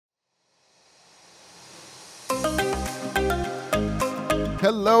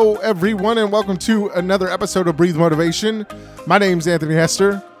Hello, everyone, and welcome to another episode of Breathe Motivation. My name's Anthony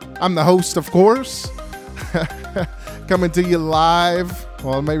Hester. I'm the host, of course. Coming to you live.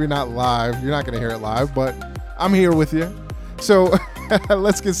 Well, maybe not live. You're not going to hear it live, but I'm here with you. So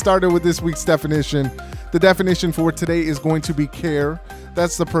let's get started with this week's definition. The definition for today is going to be care.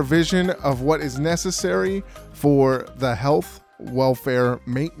 That's the provision of what is necessary for the health, welfare,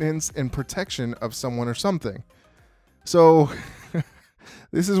 maintenance, and protection of someone or something. So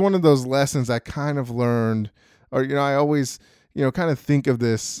this is one of those lessons I kind of learned, or, I always, kind of think of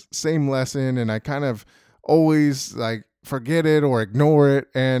this same lesson and I kind of always forget it or ignore it.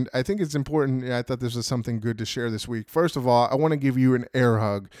 And I think it's important. I thought this was something good to share this week. First of all, I want to give you an air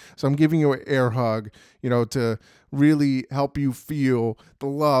hug. So I'm giving you an air hug, to really help you feel the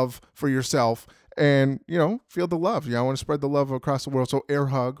love for yourself and, feel the love. I want to spread the love across the world. So air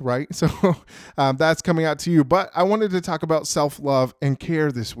hug, right? So that's coming out to you. But I wanted to talk about self-love and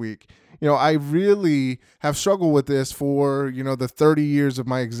care this week. I really have struggled with this for, the 30 years of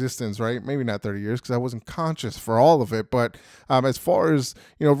my existence, right? Maybe not 30 years because I wasn't conscious for all of it. But as far as,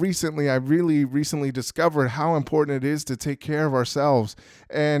 recently, I really recently discovered how important it is to take care of ourselves.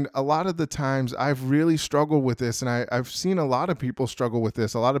 And a lot of the times I've really struggled with this. And I've seen a lot of people struggle with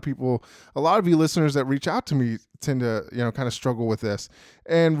this. A lot of you listeners that reach out to me tend to, kind of struggle with this.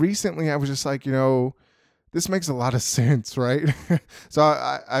 And recently I was just like, this makes a lot of sense, right? So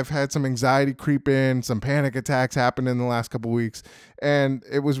I've had some anxiety creep in, some panic attacks happen in the last couple of weeks. And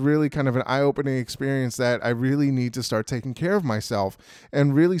it was really kind of an eye-opening experience that I really need to start taking care of myself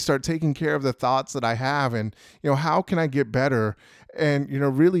and really start taking care of the thoughts that I have. And, how can I get better? And,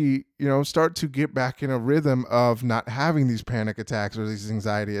 really, start to get back in a rhythm of not having these panic attacks or these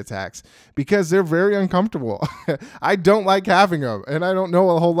anxiety attacks because they're very uncomfortable. I don't like having them. And I don't know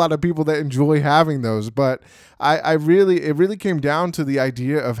a whole lot of people that enjoy having those, but it really came down to the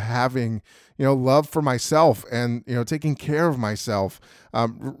idea of having, love for myself and, taking care of myself,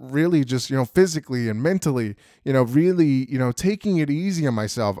 really just, physically and mentally, really, taking it easy on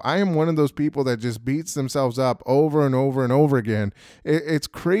myself. I am one of those people that just beats themselves up over and over and over again. It's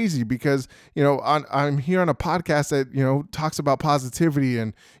crazy because, I'm here on a podcast that, talks about positivity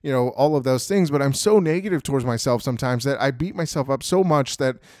and, all of those things, but I'm so negative towards myself sometimes that I beat myself up so much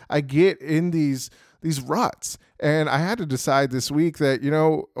that I get in these ruts. And I had to decide this week that,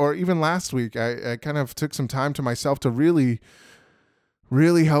 or even last week, I kind of took some time to myself to really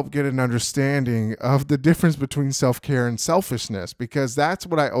help get an understanding of the difference between self-care and selfishness, because that's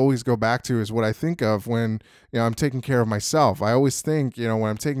what I always go back to is what I think of when, I'm taking care of myself. I always think, when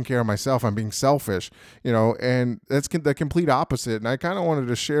I'm taking care of myself, I'm being selfish, and that's the complete opposite. And I kind of wanted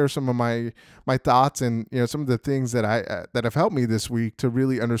to share some of my thoughts and, some of the things that that have helped me this week to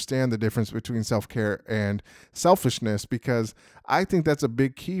really understand the difference between self-care and selfishness, because I think that's a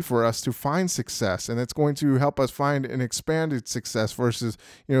big key for us to find success, and it's going to help us find an expanded success versus,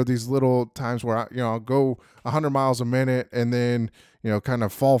 these little times where I'll go 100 miles a minute and then, kind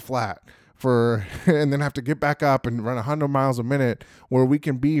of fall flat and then have to get back up and run 100 miles a minute, where we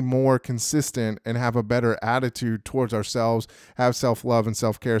can be more consistent and have a better attitude towards ourselves, have self-love and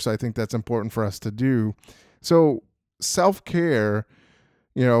self-care. So I think that's important for us to do. So self-care,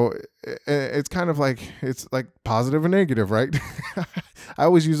 it's kind of it's like positive and negative, right? I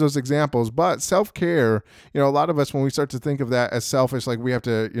always use those examples, but self-care, a lot of us, when we start to think of that as selfish, like we have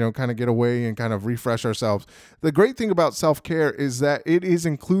to, kind of get away and kind of refresh ourselves. The great thing about self-care is that it is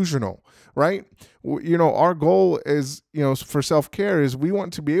inclusional, right? Our goal is, for self-care is we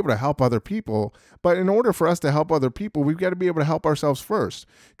want to be able to help other people, but in order for us to help other people, we've got to be able to help ourselves first.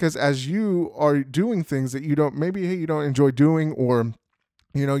 Because as you are doing things that you don't enjoy doing, or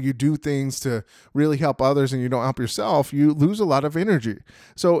you do things to really help others and you don't help yourself, you lose a lot of energy.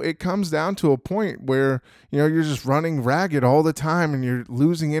 So it comes down to a point where, you're just running ragged all the time and you're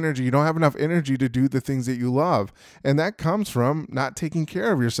losing energy. You don't have enough energy to do the things that you love. And that comes from not taking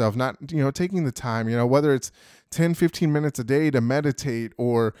care of yourself, not, taking the time, whether it's 10, 15 minutes a day to meditate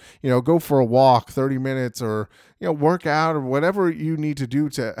or, go for a walk 30 minutes or, work out or whatever you need to do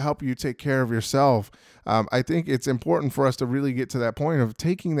to help you take care of yourself. I think it's important for us to really get to that point of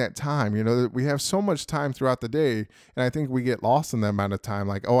taking that time. We have so much time throughout the day, and I think we get lost in the amount of time,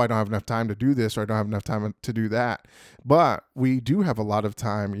 like, oh, I don't have enough time to do this, or I don't have enough time to do that. But we do have a lot of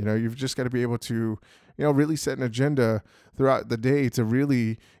time. You've just got to be able to, really set an agenda throughout the day to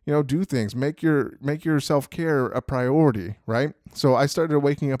really, do things, make your self-care a priority, right? So I started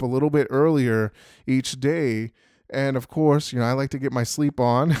waking up a little bit earlier each day And of course, I like to get my sleep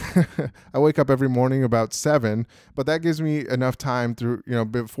on. I wake up every morning about 7, but that gives me enough time through,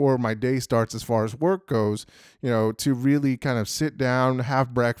 before my day starts as far as work goes, to really kind of sit down,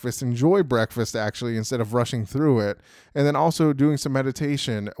 have breakfast, enjoy breakfast actually, instead of rushing through it. And then also doing some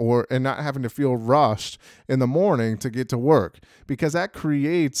meditation and not having to feel rushed in the morning to get to work, because that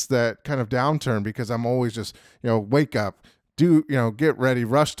creates that kind of downturn, because I'm always just, wake up, do, get ready,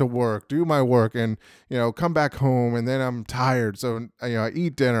 rush to work, do my work, and, come back home, and then I'm tired. So, I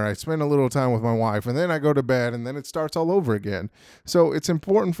eat dinner, I spend a little time with my wife, and then I go to bed, and then it starts all over again. So it's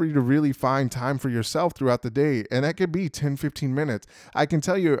important for you to really find time for yourself throughout the day. And that could be 10, 15 minutes. I can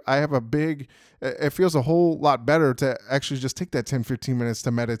tell you, it feels a whole lot better to actually just take that 10, 15 minutes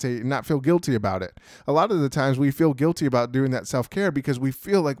to meditate and not feel guilty about it. A lot of the times we feel guilty about doing that self-care because we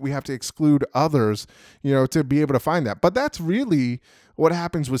feel like we have to exclude others, to be able to find that. But that's really what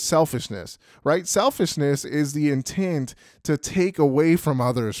happens with selfishness, right? Selfishness is the intent to take away from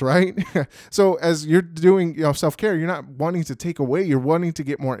others, right? So as you're doing, self-care, you're not wanting to take away, you're wanting to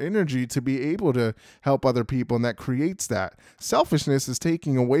get more energy to be able to help other people, and that creates that. Selfishness is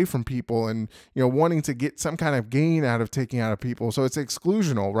taking away from people and, wanting to get some kind of gain out of taking out of people. So it's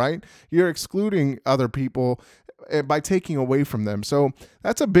exclusional, right? You're excluding other people by taking away from them. So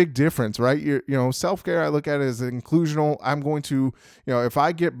that's a big difference, right? Self-care, I look at it as inclusional. I'm going to, if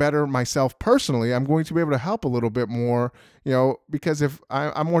I get better myself personally, I'm going to be able to help a little bit more, because if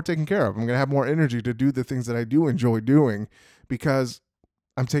I'm more taken care of, I'm going to have more energy to do the things that I do enjoy doing, because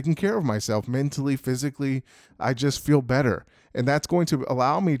I'm taking care of myself mentally, physically. I just feel better. And that's going to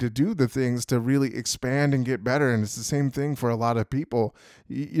allow me to do the things to really expand and get better. And it's the same thing for a lot of people.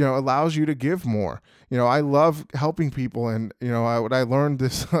 Allows you to give more. I love helping people. And, what I learned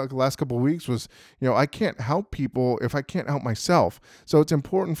this last couple of weeks was, I can't help people if I can't help myself. So it's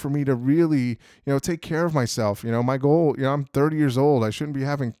important for me to really, take care of myself. My goal, I'm 30 years old. I shouldn't be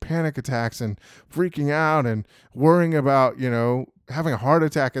having panic attacks and freaking out and worrying about, having a heart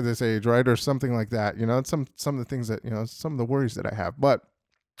attack at this age, right? Or something like that. It's some of the things that, some of the worries that I have. But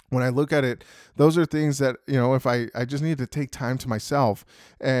when I look at it, those are things that, if I just need to take time to myself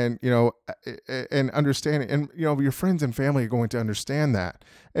and, and understand it. And, your friends and family are going to understand that.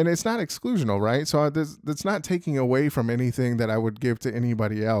 And it's not exclusional, right? So that's not taking away from anything that I would give to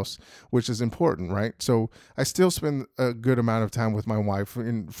anybody else, which is important, right? So I still spend a good amount of time with my wife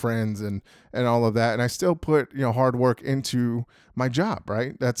and friends and all of that. And I still put, hard work into my job,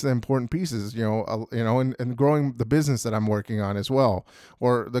 right? That's the important pieces, and growing the business that I'm working on as well,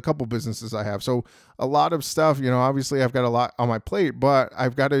 or the couple businesses I have. So a lot of stuff, obviously I've got a lot on my plate, but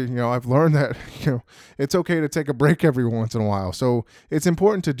I've got to, I've learned that, it's okay to take a break every once in a while. So it's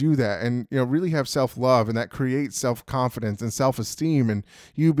important to do that and, really have self-love, and that creates self-confidence and self-esteem, and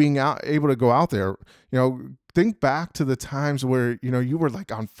you being able to go out there, think back to the times where, you were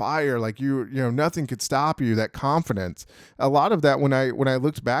like on fire, like nothing could stop you, that confidence. A lot of that, when I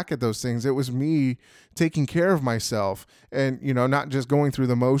looked back at those things, it was me taking care of myself and, not just going through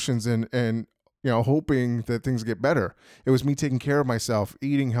the motions and hoping that things get better. It was me taking care of myself,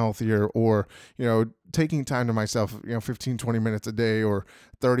 eating healthier, or, taking time to myself, 15, 20 minutes a day, or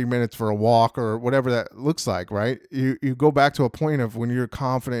 30 minutes for a walk, or whatever that looks like, right? You go back to a point of when you're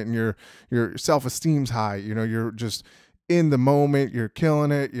confident and your self-esteem's high, you're just in the moment, you're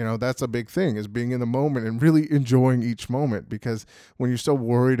killing it. That's a big thing, is being in the moment and really enjoying each moment, because when you're so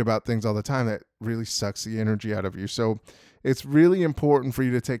worried about things all the time, that really sucks the energy out of you. So it's really important for you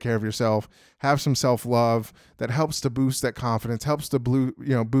to take care of yourself, have some self-love that helps to boost that confidence, helps to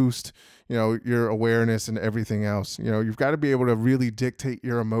boost, your awareness and everything else. You've got to be able to really dictate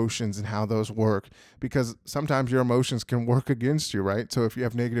your emotions and how those work, because sometimes your emotions can work against you, right? So if you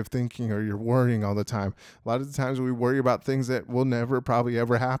have negative thinking or you're worrying all the time, a lot of the times we worry about things that will never probably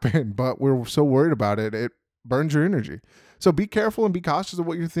ever happen, but we're so worried about it, it burns your energy. So be careful and be cautious of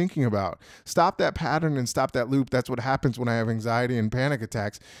what you're thinking about. Stop that pattern and stop that loop. That's what happens when I have anxiety and panic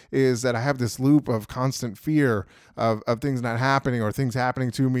attacks, is that I have this loop of constant fear of things not happening, or things happening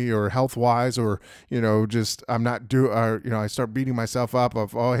to me, or health wise, or, just I'm not I start beating myself up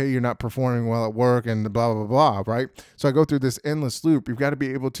of, oh, hey, you're not performing well at work and blah, blah, blah, right? So I go through this endless loop. You've got to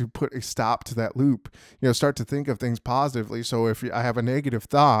be able to put a stop to that loop, start to think of things positively. So if I have a negative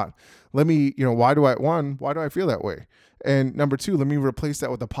thought, let me, why do I feel that way? And number two, let me replace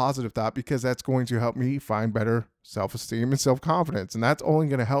that with a positive thought, because that's going to help me find better self-esteem and self-confidence. And that's only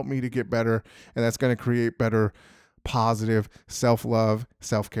going to help me to get better. And that's going to create better, positive self-love,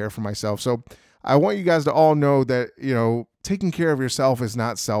 self-care for myself. So I want you guys to all know that, taking care of yourself is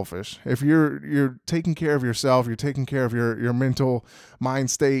not selfish. If you're taking care of yourself, you're taking care of your mental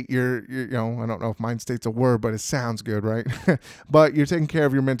mind state. You're I don't know if mind state's a word, but it sounds good, right? But you're taking care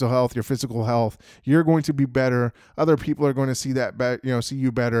of your mental health, your physical health. You're going to be better. Other people are going to see that, see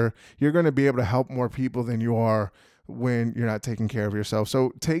you better. You're going to be able to help more people than you are when you're not taking care of yourself.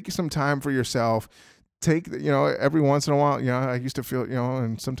 So take some time for yourself. Every once in a while, I used to feel,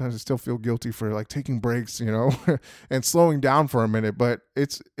 and sometimes I still feel guilty for like taking breaks, and slowing down for a minute, but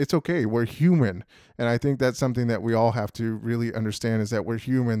it's okay. We're human. And I think that's something that we all have to really understand, is that we're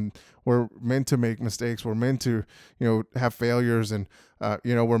human. We're meant to make mistakes. We're meant to, have failures, and,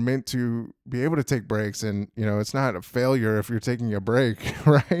 we're meant to be able to take breaks. And, it's not a failure if you're taking a break,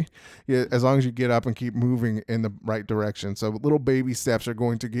 right? As long as you get up and keep moving in the right direction. So little baby steps are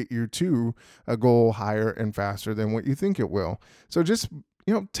going to get you to a goal higher and faster than what you think it will. So just,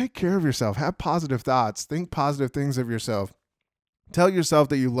 take care of yourself. Have positive thoughts. Think positive things of yourself. Tell yourself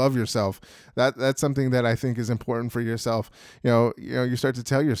that you love yourself. That's something that I think is important for yourself. You start to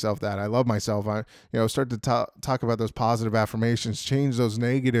tell yourself that I love myself. Start to talk about those positive affirmations. Change those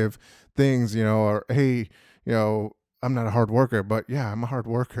negative things. Or hey, I'm not a hard worker, but yeah, I'm a hard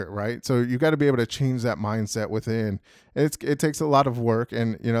worker, right? So you got to be able to change that mindset within. It takes a lot of work,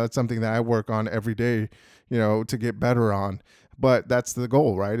 and it's something that I work on every day. To get better on. But that's the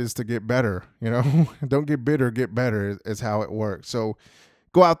goal, right? Is to get better, Don't get bitter, get better is how it works. So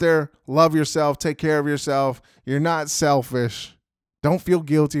go out there, love yourself, take care of yourself. You're not selfish. Don't feel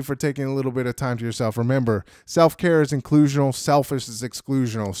guilty for taking a little bit of time to yourself. Remember, self-care is inclusional, selfish is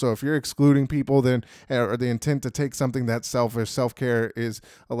exclusional. So if you're excluding people, then, or the intent to take something that's selfish, self-care is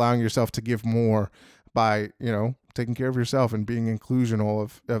allowing yourself to give more by, taking care of yourself and being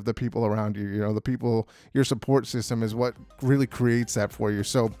inclusional of the people around you. The people, your support system is what really creates that for you.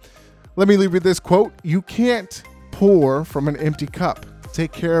 So let me leave you with this quote: you can't pour from an empty cup.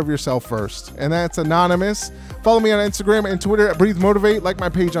 Take care of yourself first. And that's anonymous. Follow me on Instagram and Twitter at Breathe Motivate. Like my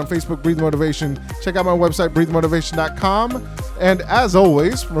page on Facebook, Breathe Motivation. Check out my website, breathemotivation.com. And as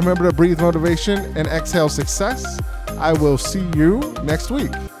always, remember to breathe motivation and exhale success. I will see you next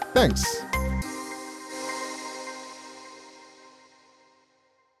week. Thanks.